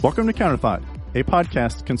Welcome to Counterthought, a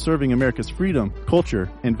podcast conserving America's freedom, culture,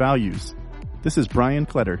 and values. This is Brian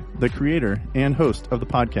Kletter, the creator and host of the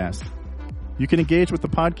podcast. You can engage with the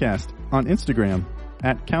podcast on Instagram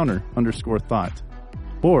at @counter_thought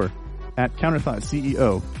or at Counterthought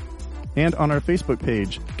CEO and on our Facebook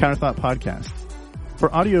page, Counterthought Podcast.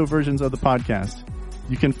 For audio versions of the podcast,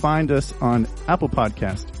 you can find us on Apple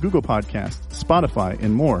Podcast, Google Podcast, Spotify,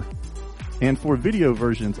 and more. And for video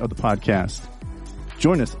versions of the podcast,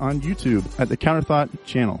 join us on YouTube at the Counterthought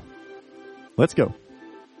channel. Let's go.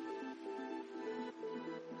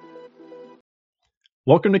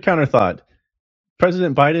 Welcome to Counterthought.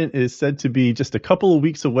 President Biden is said to be just a couple of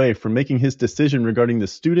weeks away from making his decision regarding the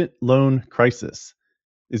student loan crisis.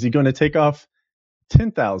 Is he going to take off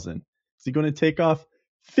 10,000? Is he going to take off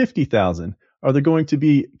 50,000? Are there going to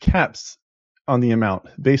be caps on the amount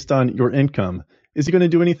based on your income? Is he going to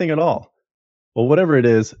do anything at all? Well, whatever it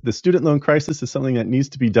is, the student loan crisis is something that needs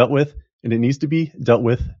to be dealt with, and it needs to be dealt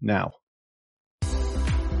with now.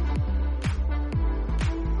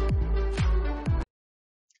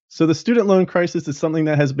 So the student loan crisis is something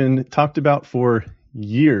that has been talked about for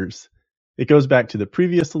years. It goes back to the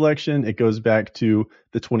previous election. It goes back to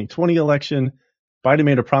the 2020 election. Biden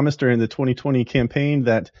made a promise during the 2020 campaign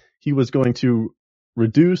that he was going to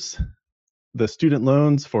reduce the student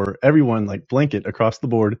loans for everyone, like blanket across the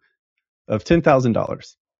board, of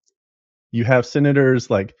 $10,000. You have senators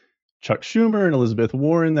like Chuck Schumer and Elizabeth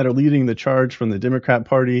Warren that are leading the charge from the Democrat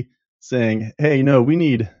Party saying, hey, no, we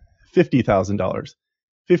need $50,000.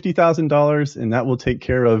 $50,000, and that will take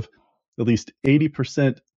care of at least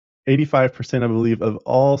 80%, 85%, I believe, of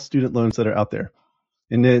all student loans that are out there.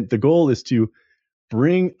 And then the goal is to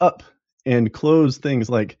bring up and close things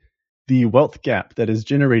like the wealth gap that is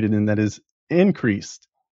generated and that is increased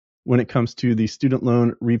when it comes to the student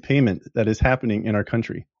loan repayment that is happening in our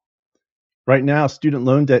country. Right now, student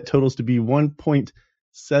loan debt totals to be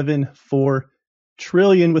 $1.74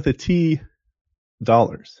 trillion with a T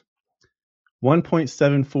dollars.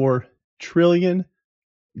 $1.74 trillion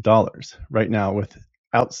right now with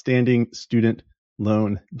outstanding student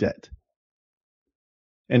loan debt.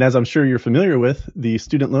 And as I'm sure you're familiar with, the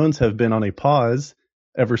student loans have been on a pause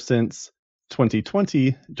ever since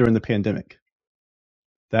 2020 during the pandemic.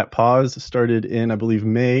 That pause started in, I believe,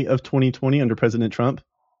 May of 2020 under President Trump,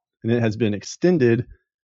 and it has been extended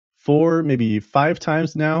 4, maybe 5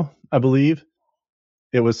 times now, I believe.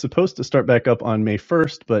 It was supposed to start back up on May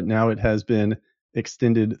 1st, but now it has been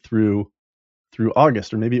extended through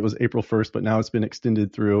August, or maybe it was April 1st, but now it's been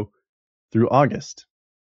extended through August.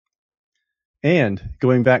 And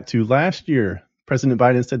going back to last year, President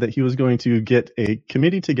Biden said that he was going to get a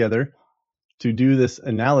committee together to do this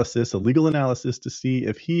analysis, a legal analysis, to see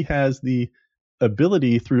if he has the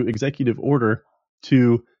ability through executive order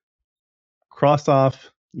to cross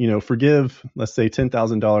off, forgive, let's say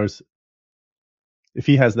 $10,000, if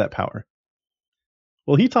he has that power.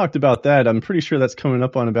 Well, he talked about that. I'm pretty sure that's coming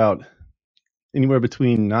up on about anywhere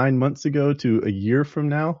between 9 months ago to a year from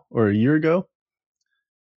now, or a year ago,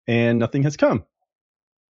 and nothing has come.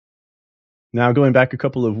 Now, going back a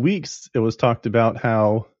couple of weeks, it was talked about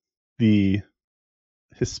how the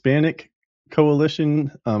Hispanic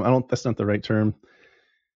coalition, that's not the right term,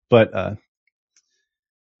 but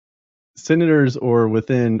senators or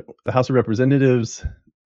within the House of Representatives,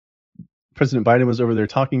 President Biden was over there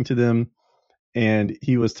talking to them, and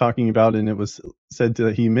he was talking about, and it was said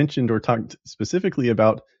that he mentioned or talked specifically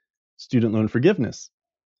about student loan forgiveness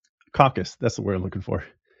caucus. That's the word I'm looking for,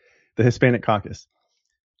 the Hispanic caucus.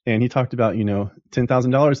 And he talked about,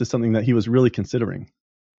 $10,000 is something that he was really considering.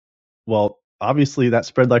 Well, obviously that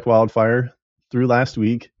spread like wildfire through last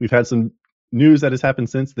week. We've had some news that has happened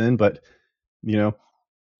since then, but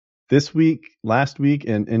this week, last week,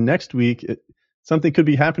 and next week, something could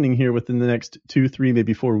be happening here within the next 2, 3,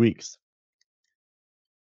 maybe 4 weeks.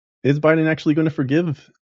 Is Biden actually going to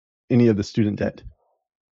forgive any of the student debt?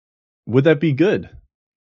 Would that be good?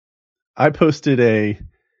 I posted a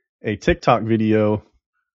TikTok video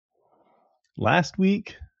last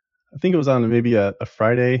week. I think it was on maybe a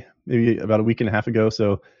Friday, maybe about a week and a half ago.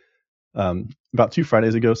 So about 2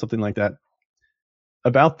 Fridays ago, something like that,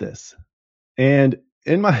 about this. And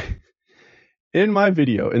in my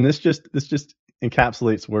video, and this just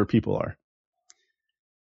encapsulates where people are.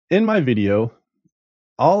 In my video,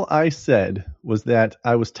 all I said was that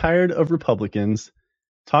I was tired of Republicans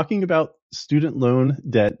talking about student loan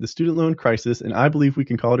debt, the student loan crisis, and I believe we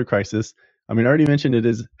can call it a crisis. I mean, I already mentioned it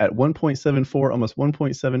is at 1.74, almost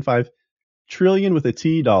 1.75 trillion with a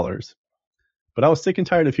T dollars. But I was sick and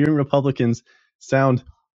tired of hearing Republicans sound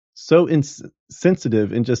so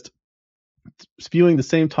insensitive and just spewing the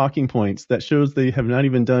same talking points that shows they have not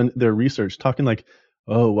even done their research, talking like,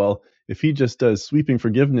 oh, well, if he just does sweeping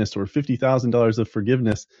forgiveness or $50,000 of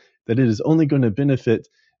forgiveness, that it is only going to benefit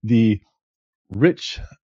the rich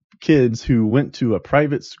kids who went to a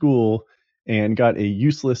private school and got a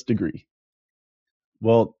useless degree.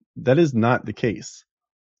 Well, that is not the case.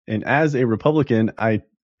 And as a Republican, I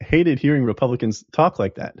hated hearing Republicans talk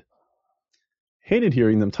like that. Hated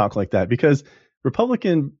hearing them talk like that because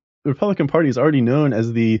the Republican Party is already known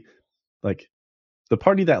as the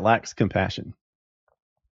party that lacks compassion.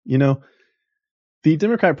 You know, the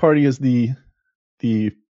Democrat Party is the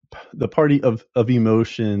party of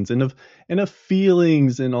emotions and of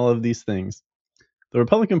feelings and all of these things. The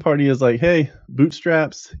Republican Party is like, hey,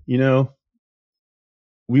 bootstraps,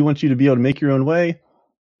 we want you to be able to make your own way,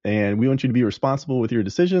 and we want you to be responsible with your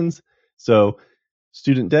decisions. So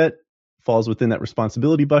student debt falls within that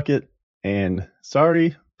responsibility bucket, and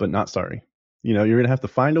sorry, but not sorry. You're going to have to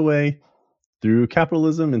find a way through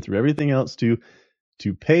capitalism and through everything else to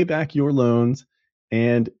pay back your loans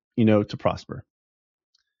and, to prosper.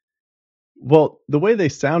 Well, the way they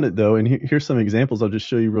sound it, though, and here's some examples I'll just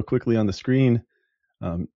show you real quickly on the screen.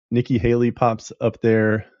 Nikki Haley pops up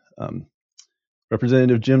there.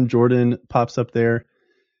 Representative Jim Jordan pops up there.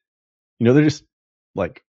 They're just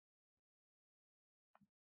like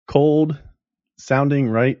cold sounding,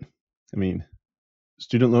 right? I mean,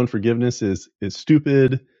 student loan forgiveness is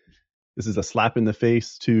stupid. This is a slap in the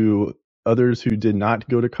face to others who did not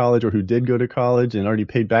go to college or who did go to college and already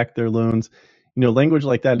paid back their loans. Language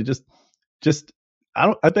like that, it just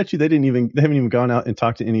I bet you they haven't even gone out and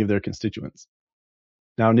talked to any of their constituents.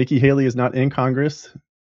 Now, Nikki Haley is not in Congress.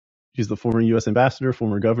 She's the former U.S. ambassador,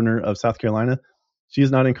 former governor of South Carolina. She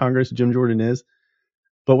is not in Congress. Jim Jordan is.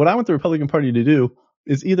 But what I want the Republican Party to do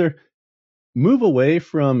is either move away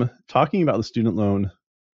from talking about the student loan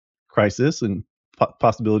crisis and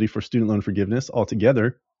possibility for student loan forgiveness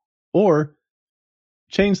altogether, or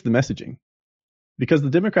change the messaging. Because the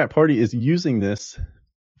Democrat Party is using this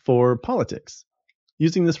for politics.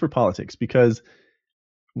 Because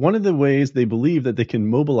one of the ways they believe that they can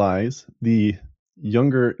mobilize the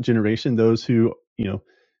younger generation, those who,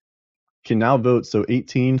 can now vote, so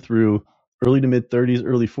 18 through early to mid 30s,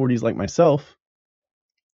 early 40s like myself,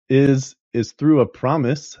 is through a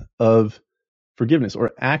promise of forgiveness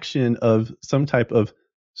or action of some type of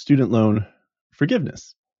student loan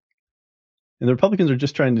forgiveness. And the Republicans are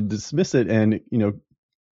just trying to dismiss it, and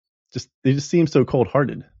they just seem so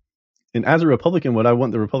cold-hearted. And as a Republican, what I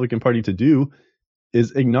want the Republican Party to do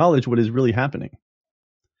is acknowledge what is really happening.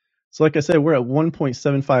 So like I said, we're at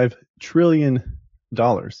 $1.75 trillion,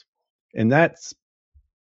 and that's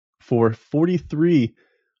for 43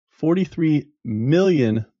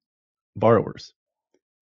 million borrowers.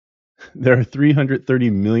 There are 330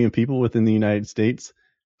 million people within the United States.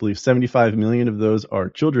 I believe 75 million of those are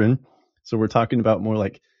children. So we're talking about more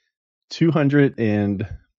like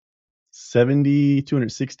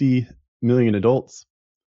 260 million adults.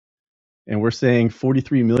 And we're saying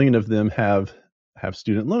 43 million of them have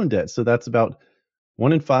student loan debt. So that's about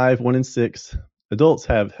 1 in 5, 1 in 6 adults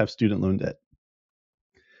have student loan debt.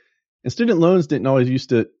 And student loans didn't always used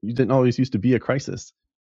to be a crisis.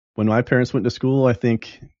 When my parents went to school, I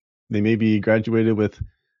think they maybe graduated with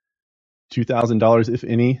 $2,000, if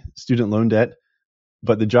any, student loan debt.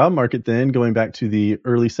 But the job market then, going back to the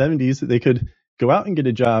early 70s, they could go out and get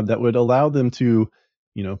a job that would allow them to,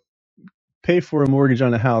 pay for a mortgage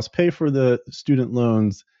on a house, pay for the student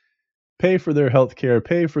loans, pay for their health care,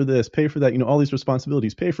 pay for this, pay for that, all these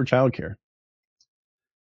responsibilities, pay for childcare.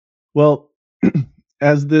 Well,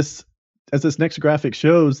 as this next graphic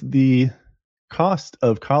shows, the cost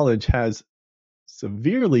of college has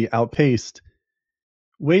severely outpaced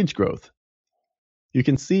wage growth. You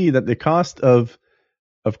can see that the cost of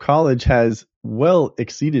college has well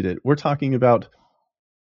exceeded it. We're talking about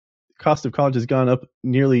cost of college has gone up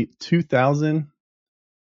nearly 2,000%,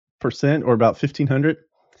 or about 1,500.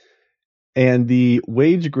 And the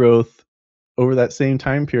wage growth over that same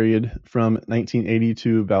time period from 1980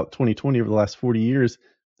 to about 2020, over the last 40 years,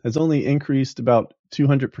 has only increased about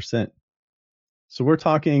 200%. So we're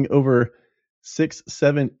talking over 6,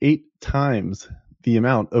 7, 8 times the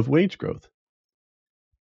amount of wage growth.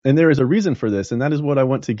 And there is a reason for this, and that is what I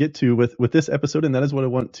want to get to with this episode, and that is what I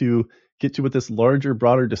want to get to with this larger,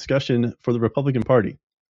 broader discussion for the Republican Party.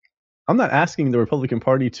 I'm not asking the Republican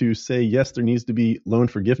Party to say, yes, there needs to be loan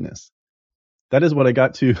forgiveness. That is what I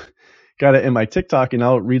got at in my TikTok, and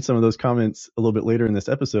I'll read some of those comments a little bit later in this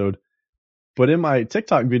episode. But in my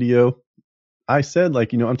TikTok video, I said,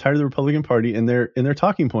 I'm tired of the Republican Party and their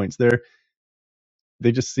talking points.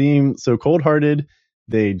 They just seem so cold-hearted.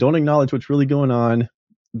 They don't acknowledge what's really going on.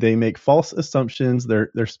 They make false assumptions.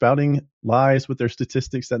 They're spouting lies with their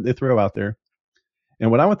statistics that they throw out there.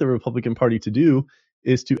 And what I want the Republican Party to do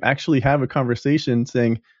is to actually have a conversation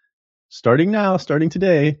saying, starting now, starting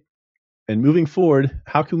today, and moving forward,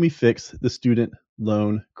 how can we fix the student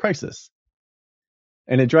loan crisis?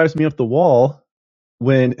 And it drives me up the wall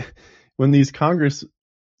when these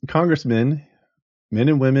congressmen, men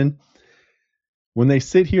and women, when they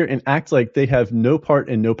sit here and act like they have no part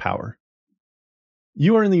and no power.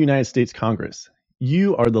 You are in the United States Congress.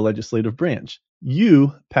 You are the legislative branch.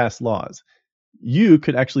 You pass laws. You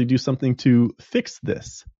could actually do something to fix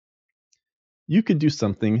this. You could do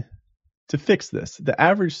something to fix this. The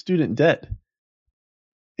average student debt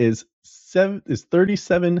is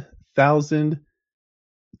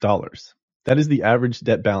 $37,000. That is the average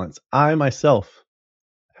debt balance. I myself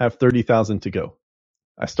have $30,000 to go.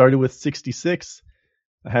 I started with 66.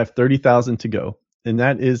 I have 30,000 to go. And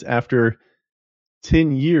that is after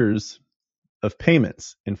 10 years of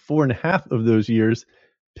payments, and 4.5 of those years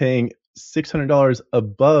paying $600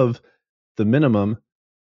 above the minimum.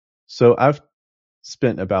 So I've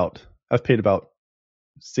paid about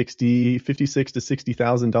 $56,000 to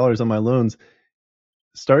 $60,000 on my loans.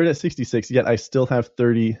 Started at 66, yet I still have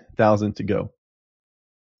 30,000 to go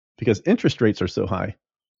because interest rates are so high.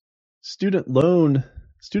 Student loan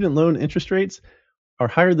interest rates are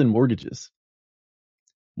higher than mortgages.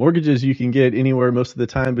 Mortgages you can get anywhere most of the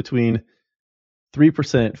time between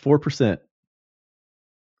 3%, 4%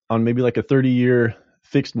 on maybe like a 30-year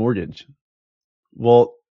fixed mortgage.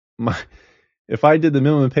 Well, if I did the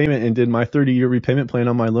minimum payment and did my 30-year repayment plan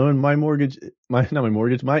on my loan, my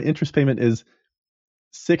interest payment is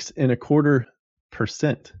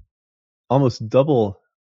 6.25%, almost double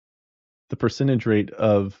the percentage rate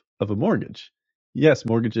of a mortgage. Yes,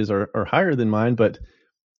 mortgages are higher than mine, but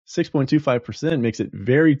 6.25% makes it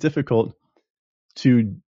very difficult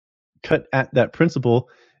to cut at that principal,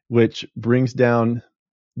 which brings down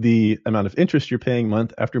the amount of interest you're paying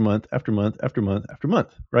month after month after month after month after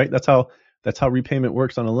month, right? That's how repayment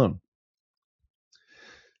works on a loan.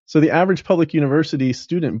 So the average public university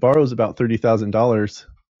student borrows about $30,000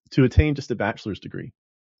 to attain just a bachelor's degree.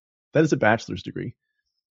 That is a bachelor's degree.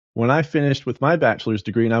 When I finished with my bachelor's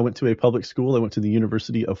degree and I went to a public school, I went to the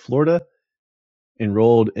University of Florida,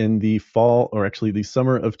 enrolled in the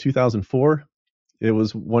summer of 2004. It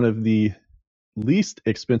was one of the least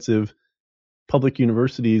expensive public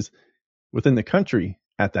universities within the country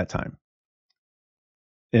at that time.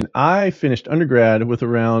 And I finished undergrad with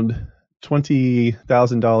around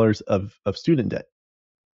 $20,000 of student debt.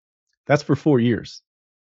 That's for 4 years.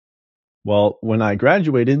 Well, when I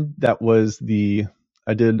graduated, I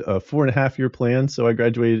did a 4.5-year plan. So I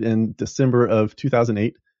graduated in December of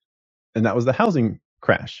 2008, and that was the housing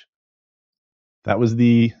crash. That was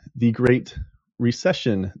the Great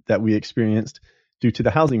Recession that we experienced due to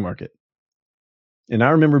the housing market. And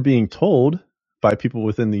I remember being told by people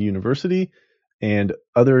within the university and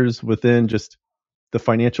others within just the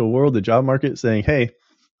financial world, the job market, saying, hey,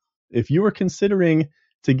 if you were considering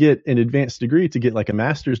to get an advanced degree, to get like a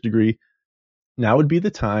master's degree, now would be the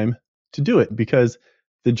time to do it because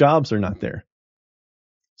the jobs are not there.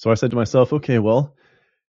 So I said to myself, okay, well,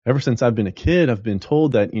 ever since I've been a kid, I've been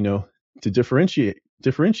told that, to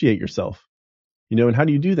differentiate yourself, and how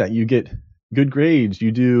do you do that? You get good grades,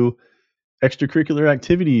 you do extracurricular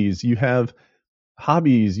activities, you have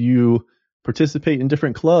hobbies, you participate in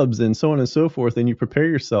different clubs and so on and so forth, and you prepare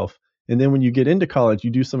yourself. And then when you get into college, you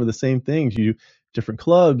do some of the same things. You do different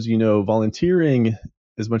clubs, volunteering,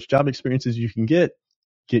 as much job experience as you can get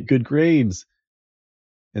good grades.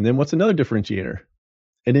 And then what's another differentiator?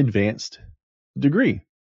 An advanced degree.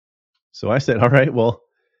 So I said, all right, well,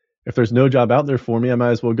 if there's no job out there for me, I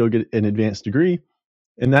might as well go get an advanced degree.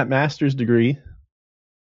 And that master's degree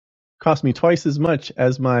cost me twice as much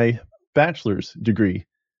as my bachelor's degree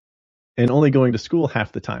and only going to school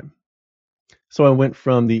half the time. So I went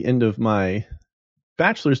from the end of my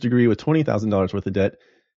bachelor's degree with $20,000 worth of debt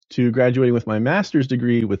to graduating with my master's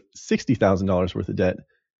degree with $60,000 worth of debt.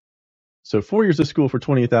 So 4 years of school for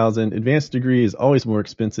 $20,000, advanced degree is always more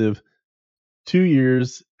expensive, 2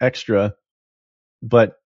 years extra,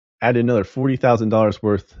 but added another $40,000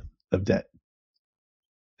 worth of debt.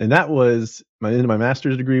 And that was my end of my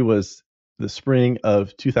master's degree was the spring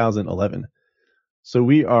of 2011. So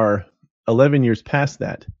we are 11 years past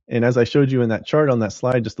that. And as I showed you in that chart on that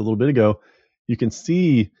slide just a little bit ago, you can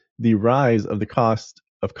see the rise of the cost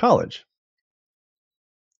of college.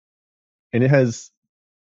 And it has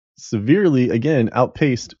severely, again,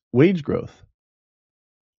 outpaced wage growth.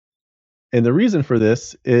 And the reason for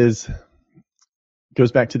this is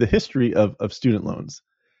goes back to the history of student loans.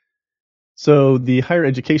 So the Higher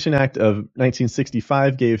Education Act of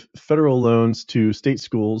 1965 gave federal loans to state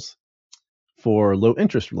schools for low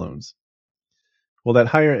interest loans. Well, that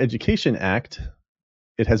Higher Education Act,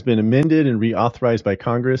 it has been amended and reauthorized by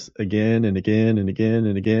Congress again and again and again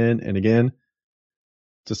and again and again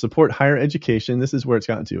to support higher education. This is where it's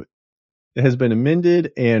gotten to. It has been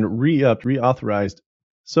amended and reauthorized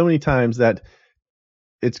so many times that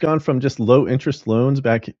it's gone from just low interest loans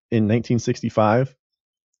back in 1965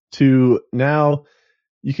 to now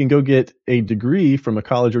you can go get a degree from a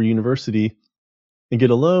college or university and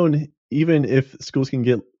get a loan, even if schools can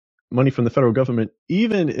get money from the federal government,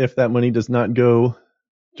 even if that money does not go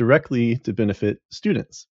directly to benefit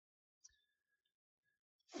students.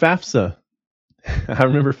 FAFSA. I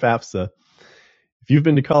remember FAFSA. If you've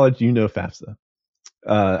been to college, you know FAFSA.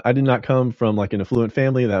 I did not come from like an affluent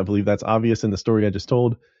family. I believe that's obvious in the story I just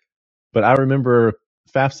told. But I remember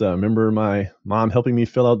FAFSA. I remember my mom helping me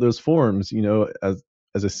fill out those forms,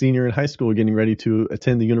 as a senior in high school getting ready to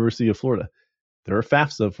attend the University of Florida. There are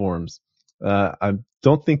FAFSA forms. I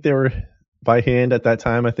don't think they were by hand at that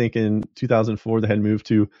time. I think in 2004 they had moved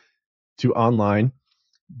to online.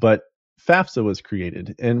 But FAFSA was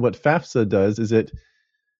created. And what FAFSA does is it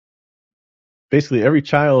basically every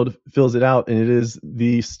child fills it out, and it is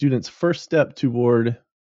the student's first step toward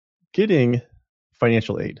getting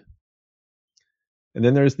financial aid. And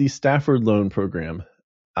then there's the Stafford Loan Program.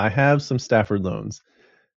 I have some Stafford loans.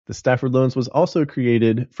 The Stafford loans was also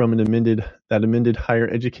created from that amended Higher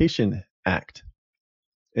Education Act.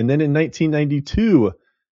 And then in 1992,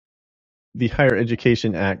 the Higher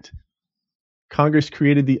Education Act, Congress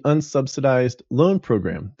created the Unsubsidized Loan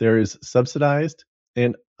Program. There is subsidized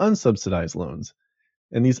and unsubsidized loans.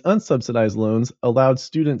 And these unsubsidized loans allowed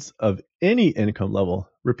students of any income level,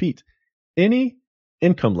 repeat, any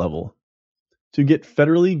income level, to get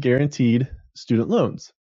federally guaranteed student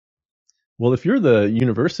loans. Well, if you're the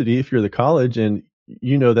university, if you're the college, and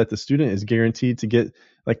you know that the student is guaranteed to get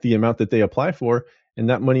like the amount that they apply for, and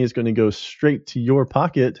that money is going to go straight to your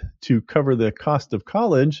pocket to cover the cost of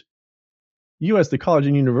college, you as the college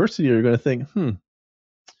and university are going to think,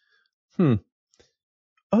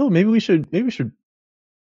 oh, maybe we should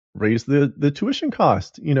raise the tuition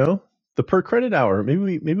cost, the per credit hour.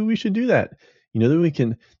 Maybe we should do that. Then we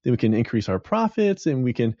can increase our profits, and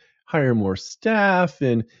we can hire more staff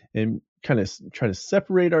and kind of try to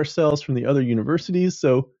separate ourselves from the other universities.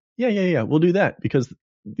 So yeah, we'll do that because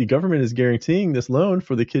the government is guaranteeing this loan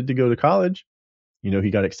for the kid to go to college.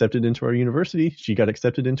 He got accepted into our university. She got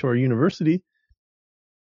accepted into our university.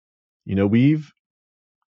 This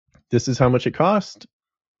is how much it cost.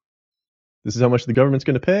 This is how much the government's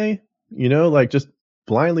going to pay. Just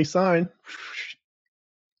blindly sign.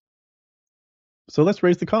 So let's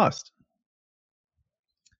raise the cost.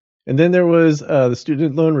 And then there was the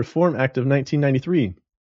Student Loan Reform Act of 1993,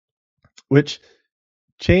 which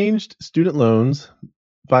changed student loans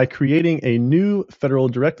by creating a new federal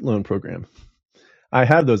direct loan program. I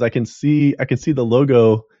have those. I can see the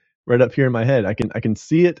logo right up here in my head. I can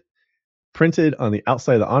see it printed on the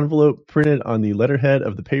outside of the envelope, printed on the letterhead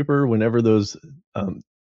of the paper whenever those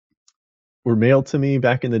were mailed to me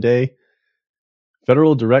back in the day.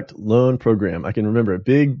 Federal Direct Loan Program. I can remember it,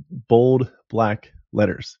 big, bold, black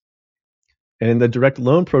letters. And the direct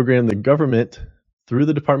loan program, the government, through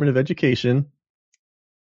the Department of Education,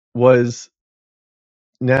 was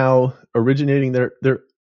now originating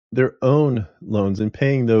their own loans and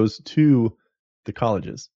paying those to the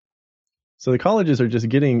colleges. So the colleges are just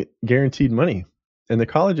getting guaranteed money. And the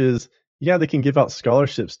colleges, they can give out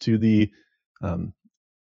scholarships to the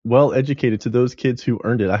well-educated, to those kids who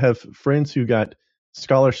earned it. I have friends who got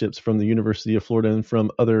scholarships from the University of Florida and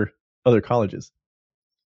from other colleges.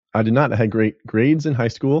 I did not. I had great grades in high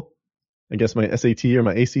school. I guess my SAT or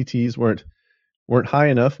my ACTs weren't high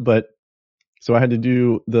enough, but so I had to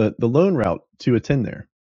do the loan route to attend there.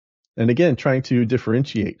 And again, trying to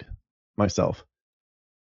differentiate myself.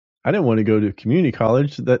 I didn't want to go to community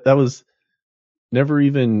college. That was never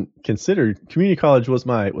even considered. Community college was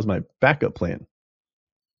my backup plan.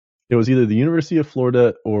 It was either the University of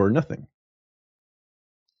Florida or nothing.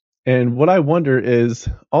 And what I wonder is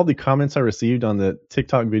all the comments I received on the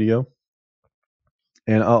TikTok video,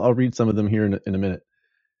 and I'll read some of them here in a minute.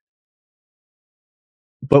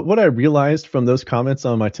 But what I realized from those comments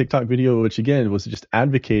on my TikTok video, which again was just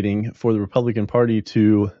advocating for the Republican Party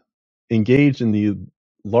to engage in the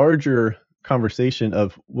larger conversation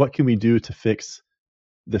of what can we do to fix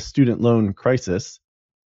the student loan crisis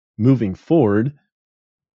moving forward.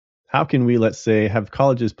 How can we, let's say, have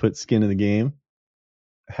colleges put skin in the game,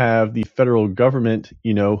 have the federal government,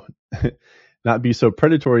 not be so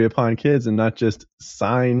predatory upon kids and not just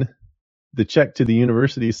sign the check to the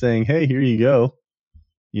university saying, hey, here you go.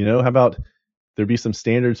 How about there be some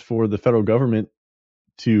standards for the federal government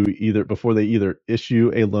to before they either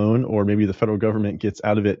issue a loan, or maybe the federal government gets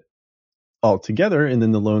out of it altogether and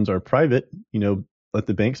then the loans are private, let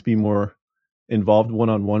the banks be more involved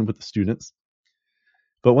one-on-one with the students.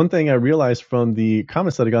 But one thing I realized from the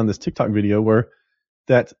comments that I got on this TikTok video were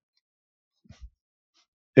that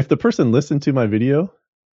if the person listened to my video,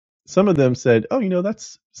 some of them said, oh,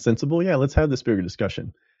 that's sensible. Yeah, let's have this bigger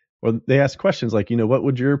discussion. Or they asked questions like, what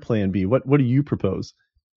would your plan be? What do you propose?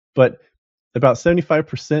 But about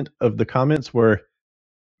 75% of the comments were,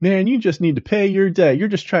 man, you just need to pay your debt. You're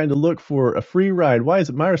just trying to look for a free ride. Why is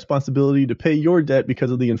it my responsibility to pay your debt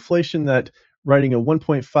because of the inflation that writing a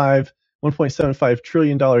 $1.75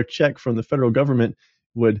 trillion check from the federal government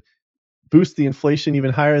would boost the inflation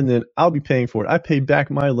even higher, and then I'll be paying for it. I paid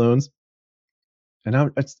back my loans. And I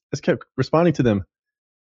just kept responding to them.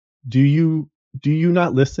 Do you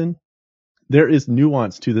not listen? There is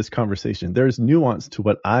nuance to this conversation. There is nuance to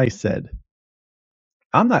what I said.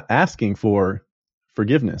 I'm not asking for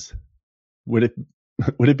forgiveness. Would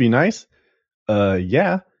it be nice?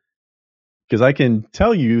 Yeah. Because I can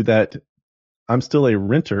tell you that I'm still a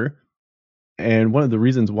renter. And one of the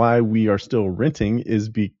reasons why we are still renting is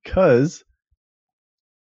because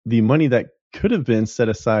the money that could have been set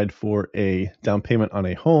aside for a down payment on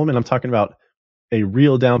a home, and I'm talking about a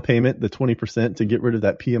real down payment, the 20% to get rid of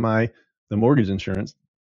that PMI, the mortgage insurance,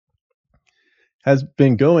 has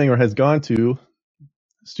gone to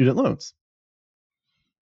student loans.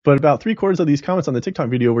 But about 3/4 of these comments on the TikTok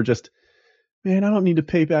video were just, man, I don't need to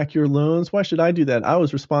pay back your loans. Why should I do that? I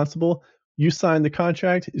was responsible. You signed the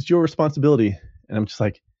contract. It's your responsibility. And I'm just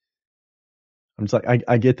like,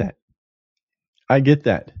 I get that. I get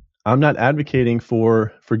that. I'm not advocating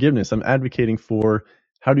for forgiveness. I'm advocating for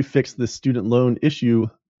how to fix this student loan issue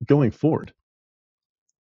going forward.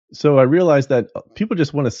 So I realized that people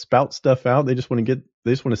just want to spout stuff out. They just want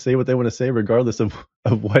to say what they want to say, regardless of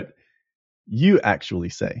what you actually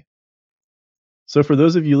say. So for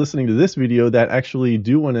those of you listening to this video that actually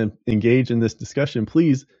do want to engage in this discussion,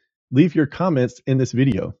 please leave your comments in this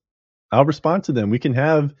video. I'll respond to them. We can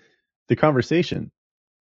have the conversation,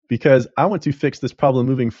 because I want to fix this problem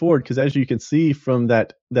moving forward. Because as you can see from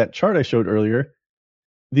that chart I showed earlier,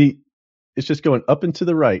 it's just going up and to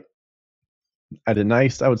the right at a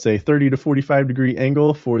nice, I would say, 30 to 45 degree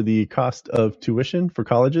angle for the cost of tuition for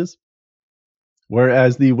colleges.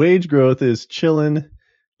 Whereas the wage growth is chilling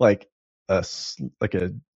like a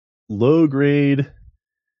low grade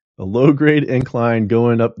incline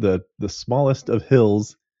going up the smallest of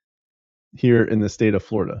hills here in the state of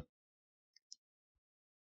Florida.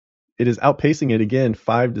 It is outpacing it again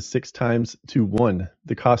 5 to 6 times to 1,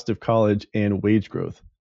 the cost of college and wage growth.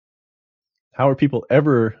 How are people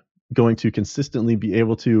ever going to consistently be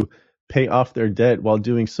able to pay off their debt while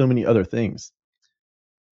doing so many other things?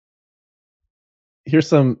 Here's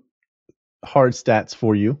some hard stats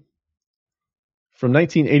for you. From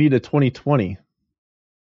 1980 to 2020,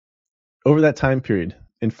 over that time period,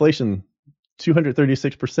 inflation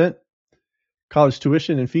 236%, college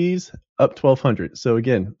tuition and fees up 1,200. So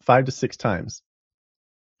again, 5 to 6 times.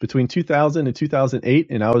 Between 2000 and 2008,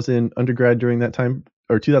 and I was in undergrad during that time,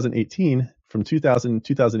 or 2018, from 2000 to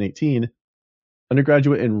 2018,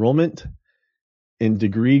 undergraduate enrollment in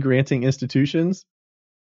degree granting institutions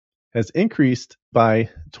has increased by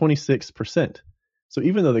 26%. So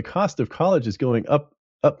even though the cost of college is going up,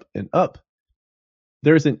 and up,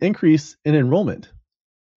 there's an increase in enrollment.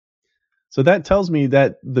 So that tells me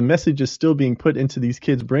that the message is still being put into these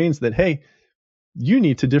kids' brains that, hey, you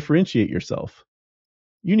need to differentiate yourself.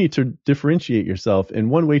 You need to differentiate yourself. And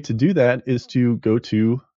one way to do that is to go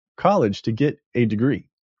to college to get a degree,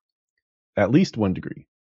 at least one degree.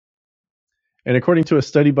 And according to a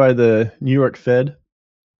study by the New York Fed,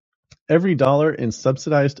 every dollar in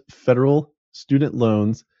subsidized federal student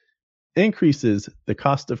loans increases the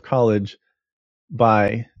cost of college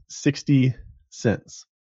by 60 cents.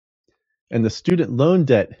 And the student loan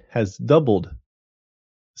debt has doubled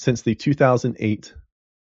since the 2008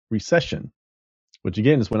 recession, which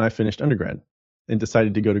again is when I finished undergrad and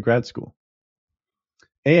decided to go to grad school.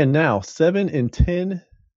 And now 7 in 10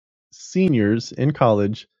 seniors in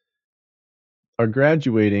college are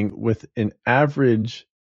graduating with an average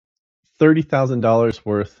 $30,000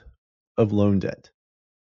 worth of loan debt.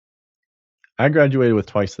 I graduated with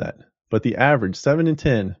twice that, but the average, 7 in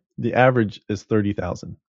 10, the average is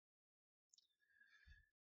 $30,000.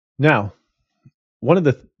 Now, one of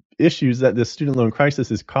the issues that this student loan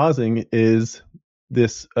crisis is causing is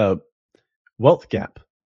this wealth gap.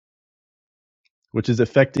 which is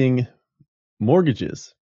affecting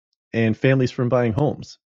mortgages and families from buying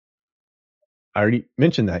homes. I already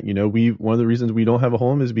mentioned that. One of the reasons we don't have a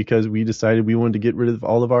home is because we decided we wanted to get rid of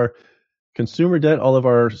all of our consumer debt, all of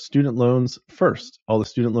our student loans first. All the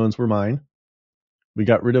student loans were mine. We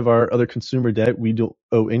got rid of our other consumer debt. We don't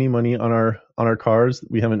owe any money on our cars.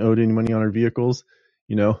 We haven't owed any money on our vehicles.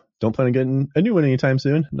 Don't plan on getting a new one anytime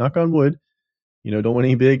soon. Knock on wood. Don't want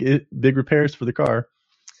any big repairs for the car.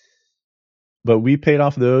 But we paid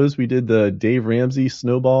off those. We did the Dave Ramsey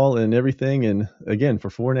snowball and everything. And again, for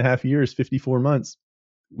 4.5 years, 54 months,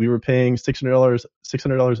 we were paying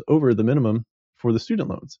 $600 over the minimum for the student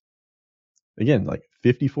loans. Again, like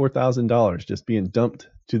 $54,000 just being dumped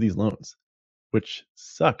to these loans, which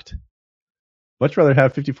sucked. Much rather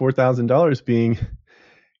have $54,000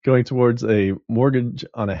 going towards a mortgage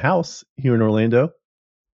on a house here in Orlando,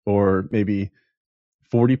 or maybe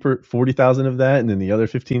 40,000 of that, and then the other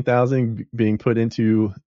 15,000 being put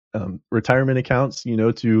into retirement accounts,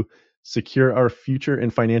 to secure our future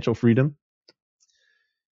and financial freedom.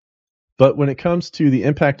 But when it comes to the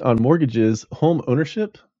impact on mortgages, home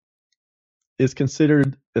ownership is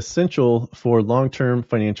considered essential for long-term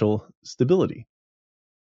financial stability.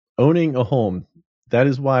 Owning a home, that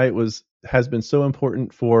is why it has been so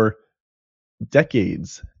important for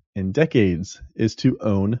decades and decades, is to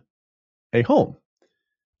own a home.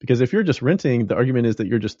 Because if you're just renting, the argument is that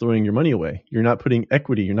you're just throwing your money away. You're not putting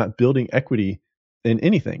equity. You're not building equity in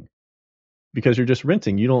anything because you're just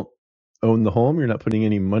renting. You don't own the home. You're not putting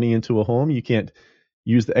any money into a home. You can't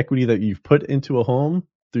use the equity that you've put into a home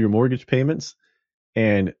through your mortgage payments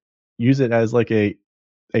and use it as like a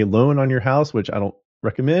loan on your house, which I don't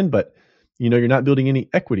recommend, but you're not building any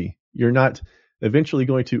equity. You're not eventually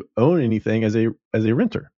going to own anything as a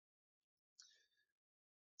renter.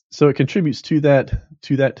 So it contributes to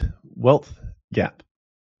that wealth gap.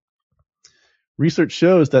 Research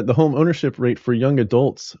shows that the home ownership rate for young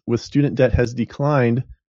adults with student debt has declined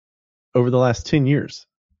over the last 10 years.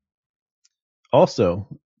 Also,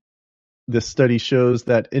 this study shows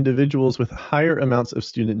that individuals with higher amounts of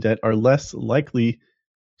student debt are less likely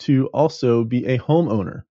to also be a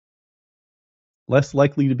homeowner. Less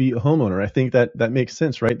likely to be a homeowner. I think that makes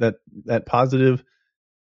sense, right? That positive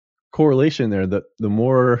correlation there. The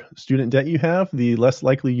more student debt you have, the less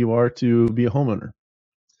likely you are to be a homeowner.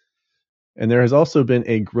 And there has also been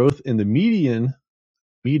a growth in the median,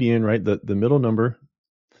 right? The middle number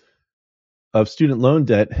of student loan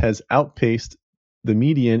debt has outpaced the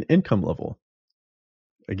median income level.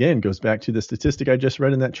 Again, goes back to the statistic I just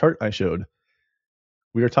read in that chart I showed.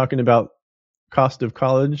 We are talking about cost of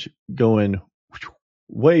college going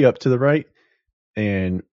way up to the right,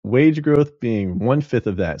 and wage growth being 1/5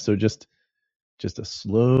 of that. So just a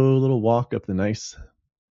slow little walk up the nice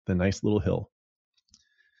little hill.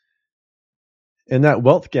 And that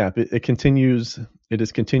wealth gap, it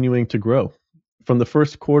is continuing to grow. From the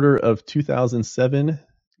first quarter of 2007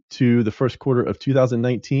 to the first quarter of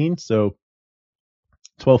 2019, so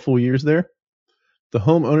 12 full years there, the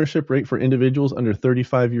home ownership rate for individuals under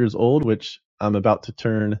 35 years old, which I'm about to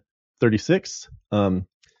turn 36,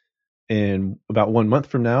 in about 1 month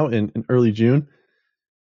from now, in early June,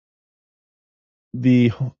 the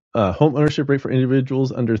home ownership rate for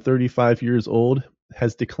individuals under 35 years old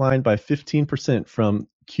has declined by 15% from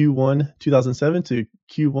Q1 2007 to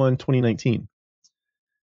Q1 2019.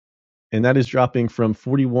 And that is dropping from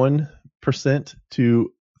 41%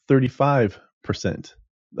 to 35%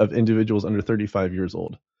 of individuals under 35 years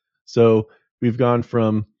old. So we've gone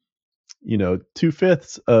from,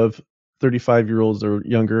 2/5 of 35-year-olds or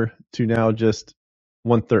younger to now just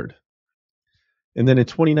 1/3. And then in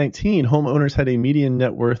 2019, homeowners had a median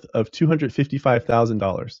net worth of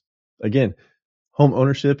 $255,000. Again, home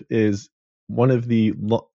ownership is one of the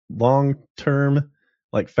long-term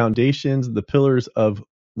foundations, the pillars of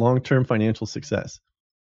long-term financial success.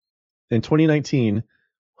 In 2019,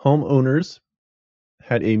 homeowners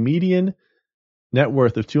had a median net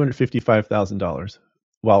worth of $255,000,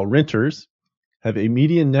 while renters have a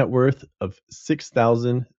median net worth of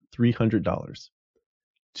 $6,300.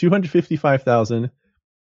 $255,000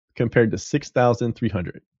 compared to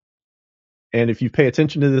 $6,300. And if you pay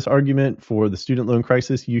attention to this argument for the student loan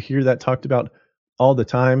crisis, you hear that talked about all the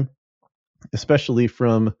time, especially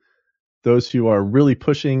from those who are really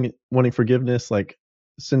pushing, wanting forgiveness, like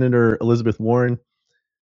Senator Elizabeth Warren.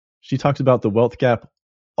 She talks about the wealth gap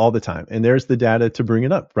all the time. And there's the data to bring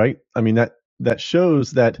it up, right? I mean, that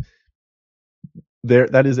shows that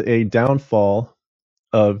that is a downfall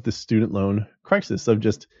of the student loan crisis, of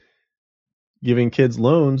just giving kids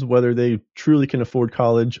loans whether they truly can afford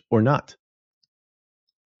college or not.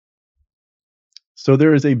 So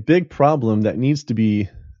there is a big problem that needs to be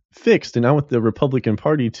fixed, and I want the Republican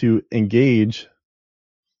Party to engage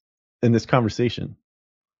in this conversation.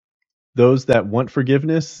 Those that want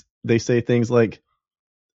forgiveness, they say things like,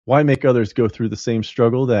 why make others go through the same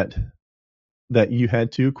struggle that you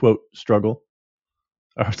had to, quote, struggle?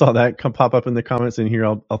 I saw that pop up in the comments, and here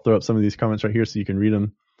I'll throw up some of these comments right here so you can read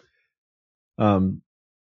them.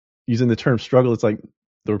 Using the term struggle, it's like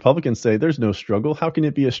the Republicans say there's no struggle. How can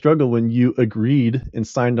it be a struggle when you agreed and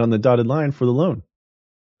signed on the dotted line for the loan?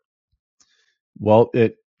 Well,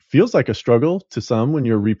 it feels like a struggle to some when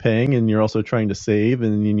you're repaying and you're also trying to save,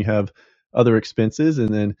 and then you have other expenses,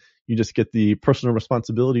 and then you just get the personal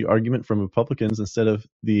responsibility argument from Republicans instead of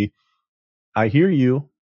the I hear you,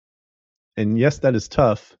 and yes, that is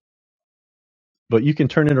tough, but you can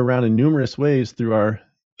turn it around in numerous ways through our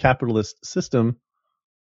capitalist system.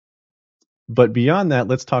 But beyond that,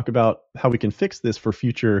 let's talk about how we can fix this for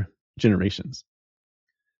future generations.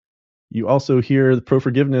 You also hear the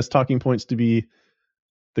pro-forgiveness talking points to be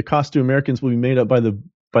the cost to Americans will be made up by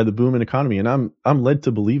the boom in economy, and I'm led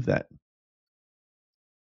to believe that.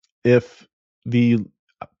 If for the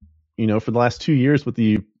last 2 years with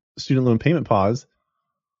the student loan payment pause,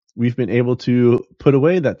 we've been able to put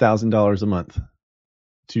away that $1,000 a month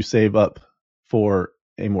to save up for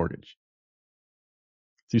a mortgage,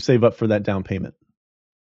 to save up for that down payment.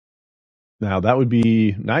 Now that would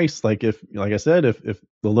be nice. Like I said, if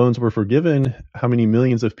the loans were forgiven, how many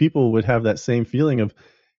millions of people would have that same feeling of,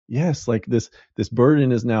 yes, like this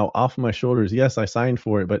burden is now off my shoulders. Yes, I signed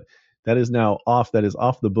for it, but that is now off. That is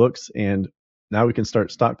off the books. And now we can start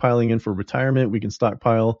stockpiling in for retirement. We can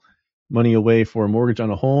stockpile money away for a mortgage on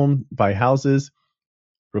a home, buy houses.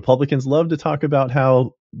 Republicans love to talk about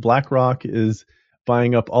how BlackRock is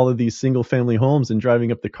buying up all of these single family homes and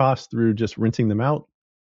driving up the cost through just renting them out.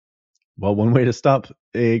 Well, one way to stop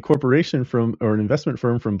a corporation or an investment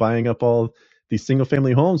firm from buying up all these single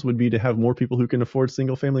family homes would be to have more people who can afford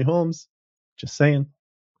single family homes. Just saying.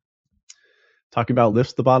 Talking about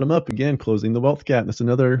lifts the bottom up, again, closing the wealth gap. That's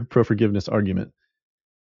another pro-forgiveness argument.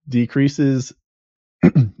 Decreases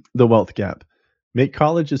the wealth gap. Make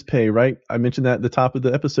colleges pay, right? I mentioned that at the top of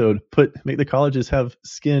the episode. Make the colleges have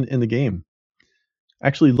skin in the game.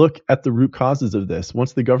 Actually look at the root causes of this.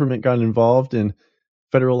 Once the government got involved in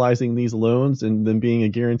federalizing these loans and them being a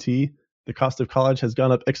guarantee, the cost of college has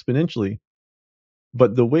gone up exponentially,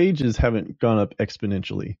 but the wages haven't gone up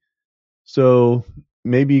exponentially. So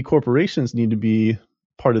maybe corporations need to be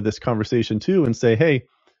part of this conversation too and say, hey,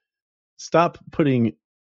 stop putting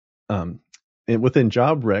within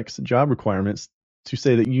job requirements to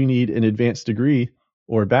say that you need an advanced degree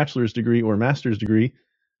or a bachelor's degree or a master's degree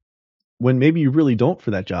when maybe you really don't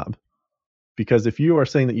for that job. Because if you are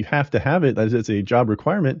saying that you have to have it, that is a job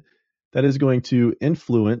requirement, that is going to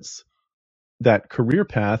influence that career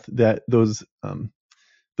path that those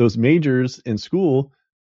majors in school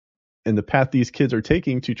and the path these kids are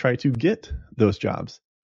taking to try to get those jobs.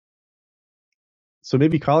 So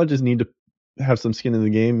maybe colleges need to have some skin in the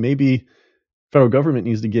game. Maybe federal government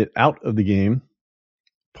needs to get out of the game,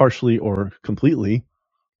 partially or completely.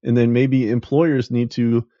 And then maybe employers need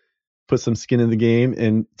to put some skin in the game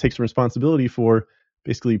and take some responsibility for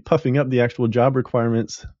basically puffing up the actual job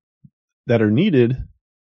requirements that are needed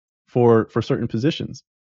for certain positions.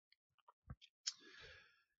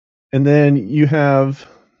 And then you have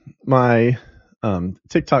my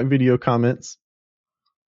TikTok video comments.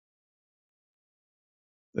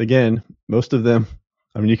 Again, most of them,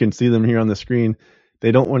 I mean, you can see them here on the screen.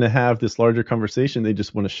 They don't want to have this larger conversation. They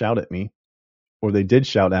just want to shout at me, or they did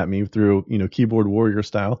shout at me through, keyboard warrior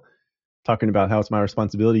style, talking about how it's my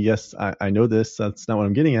responsibility. Yes, I know this. That's not what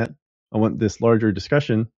I'm getting at. I want this larger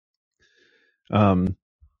discussion.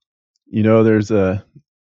 There's a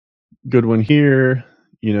good one here.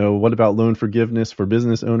 What about loan forgiveness for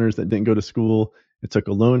business owners that didn't go to school and took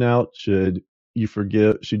a loan out? Should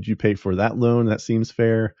you pay for that loan? That seems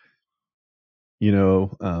fair.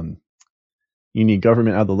 You need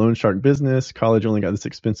government out of the loan shark business. College only got this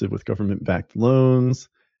expensive with government-backed loans.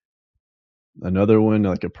 Another one,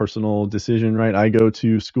 like a personal decision, right? I didn't go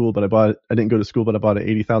to school, but I bought an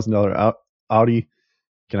 $80,000 Audi.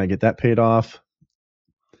 Can I get that paid off?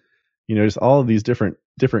 Just all of these different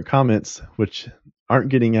comments, which aren't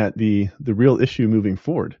getting at the real issue moving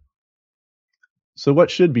forward. So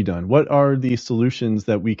what should be done? What are the solutions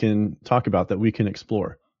that we can talk about, that we can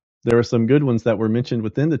explore? There are some good ones that were mentioned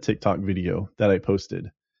within the TikTok video that I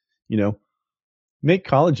posted. Make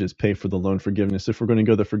colleges pay for the loan forgiveness. If we're going to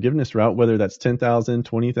go the forgiveness route, whether that's $10,000,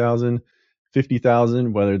 $20,000,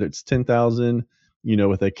 $50,000, whether that's $10,000,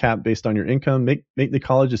 with a cap based on your income, make the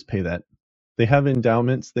colleges pay that. They have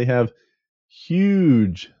endowments. They have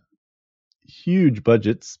huge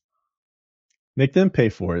budgets, make them pay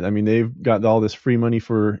for it. I mean, they've got all this free money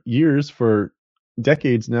for years, for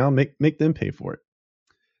decades now. Make them pay for it.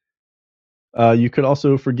 You could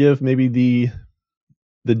also forgive maybe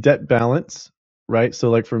the debt balance, right? So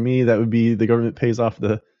like for me, that would be the government pays off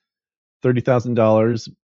the $30,000,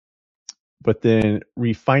 but then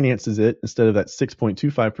refinances it instead of at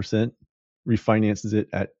 6.25%, refinances it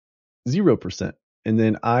at 0%. And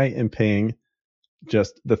then I am paying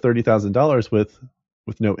just the $30,000 with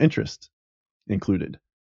no interest included.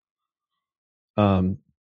 I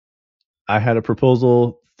had a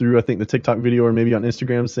proposal through, I think, the TikTok video or maybe on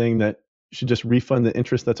Instagram saying that you should just refund the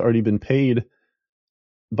interest that's already been paid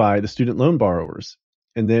by the student loan borrowers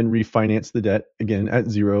and then refinance the debt again at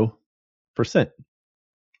 0%.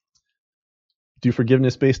 Do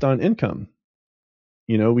forgiveness based on income.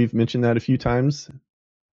 You know, we've mentioned that a few times.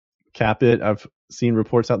 Cap it. I've seen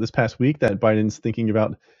reports out this past week that Biden's thinking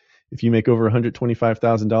about if you make over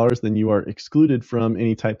 $125,000, then you are excluded from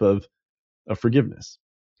any type of forgiveness.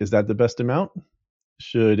 Is that the best amount?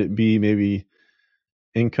 Should it be maybe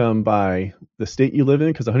income by the state you live in?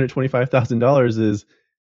 Because $125,000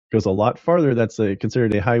 goes a lot farther. That's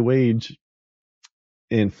considered a high wage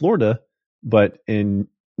in Florida, but in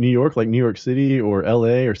New York, like New York City or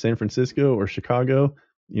LA or San Francisco or Chicago,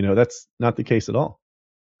 you know, that's not the case at all.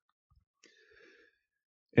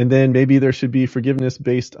 And then maybe there should be forgiveness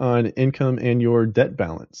based on income and your debt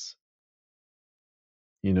balance.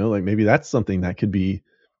 You know, like maybe that's something that could be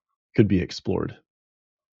explored.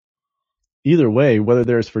 Either way, whether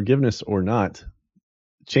there's forgiveness or not,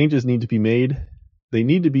 changes need to be made. They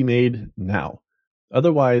need to be made now.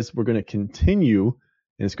 Otherwise, we're going to continue,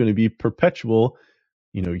 and it's going to be perpetual,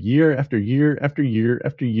 you know, year after year after year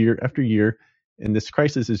after year after year. And this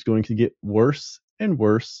crisis is going to get worse and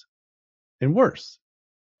worse and worse.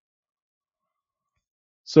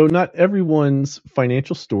 So not everyone's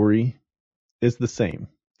financial story is the same.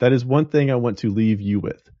 That is one thing I want to leave you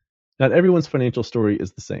with. Not everyone's financial story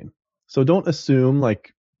is the same. So don't assume,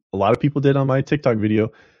 like a lot of people did on my TikTok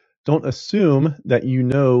video, don't assume that you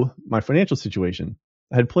know my financial situation.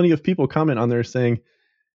 I had plenty of people comment on there saying,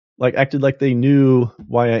 like, acted like they knew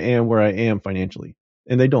why I am where I am financially.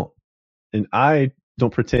 And they don't. And I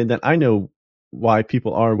don't pretend that I know why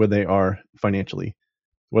people are where they are financially.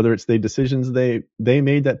 Whether it's the decisions they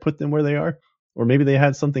made that put them where they are, or maybe they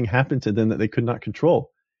had something happen to them that they could not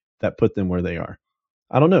control that put them where they are.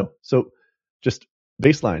 I don't know. So just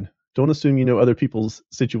baseline, don't assume you know other people's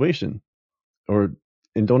situation, and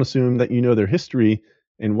don't assume that you know their history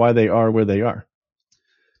and why they are where they are.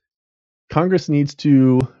 Congress needs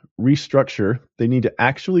to restructure. They need to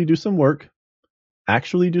actually do some work, and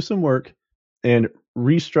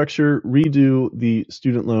restructure, redo the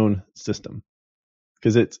student loan system.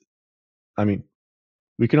 Because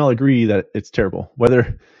we can all agree that it's terrible.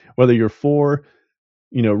 Whether you're for,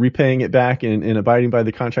 you know, repaying it back and abiding by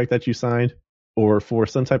the contract that you signed, or for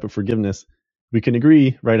some type of forgiveness, we can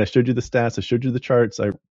agree, right? I showed you the stats, I showed you the charts,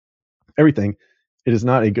 everything. It is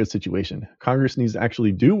not a good situation. Congress needs to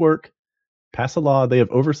actually do work, pass a law. They have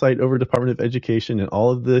oversight over Department of Education and all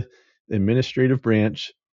of the administrative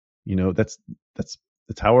branch. You know, that's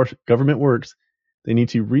how our government works. They need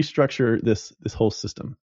to restructure this whole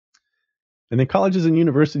system. And then colleges and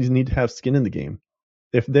universities need to have skin in the game.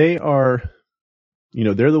 If they are, you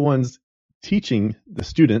know, they're the ones teaching the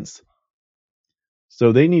students,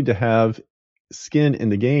 so they need to have skin in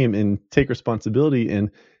the game and take responsibility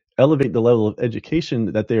and elevate the level of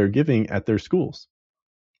education that they are giving at their schools.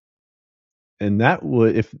 And that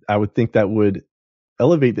would think that would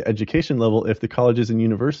elevate the education level if the colleges and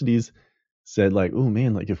universities said, like, oh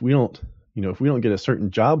man, like if we don't get a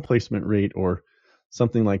certain job placement rate or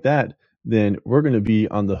something like that, then we're going to be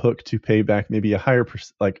on the hook to pay back maybe a higher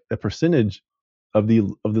a percentage of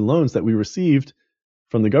the loans that we received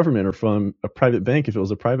from the government or from a private bank if it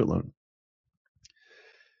was a private loan.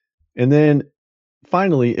 And then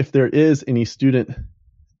finally, if there is any student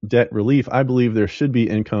debt relief, I believe there should be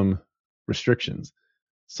income restrictions.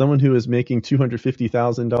 Someone who is making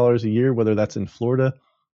 $250,000 a year, whether that's in Florida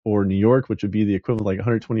or New York, which would be the equivalent like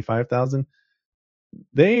 $125,000,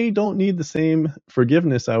 they don't need the same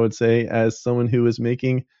forgiveness, I would say, as someone who is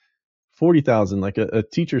making $40,000, like a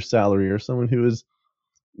teacher's salary, or someone who is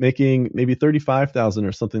making maybe $35,000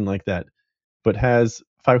 or something like that, but has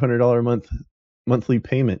 $500 monthly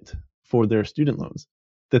payment for their student loans.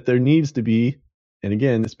 That there needs to be, and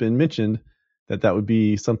again, it's been mentioned that would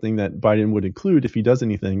be something that Biden would include if he does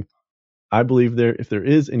anything. I believe if there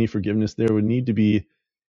is any forgiveness, there would need to be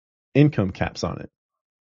income caps on it.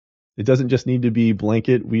 It doesn't just need to be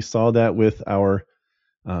blanket. We saw that with our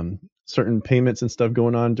certain payments and stuff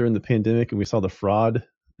going on during the pandemic, and we saw the fraud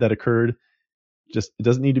that occurred. Just, it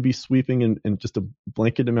doesn't need to be sweeping and just a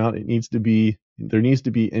blanket amount. There needs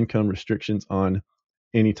to be income restrictions on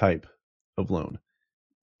any type of loan,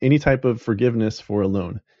 any type of forgiveness for a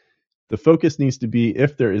loan. The focus needs to be,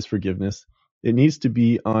 if there is forgiveness, it needs to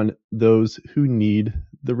be on those who need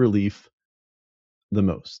the relief the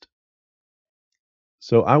most.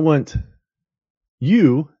 So I want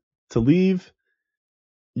you to leave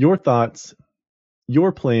your thoughts,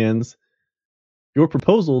 your plans, your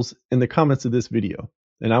proposals in the comments of this video.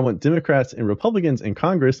 And I want Democrats and Republicans in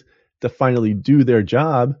Congress to finally do their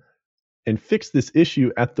job and fix this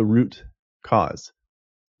issue at the root cause.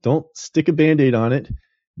 Don't stick a Band-Aid on it.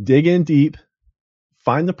 Dig in deep,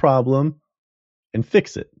 find the problem, and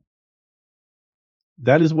fix it.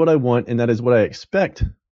 That is what I want, and that is what I expect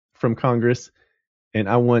from Congress. And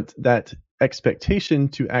I want that expectation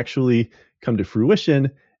to actually come to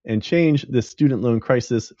fruition and change this student loan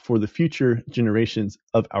crisis for the future generations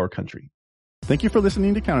of our country. Thank you for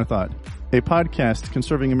listening to Counterthought, a podcast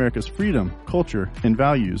conserving America's freedom, culture, and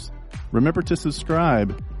values. Remember to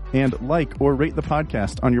subscribe and like or rate the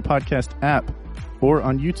podcast on your podcast app or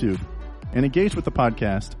on YouTube, and engage with the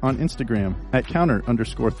podcast on Instagram at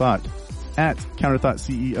 @counter_thought,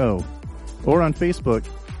 @CounterThoughtCEO, or on Facebook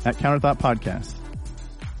at Counterthought Podcast.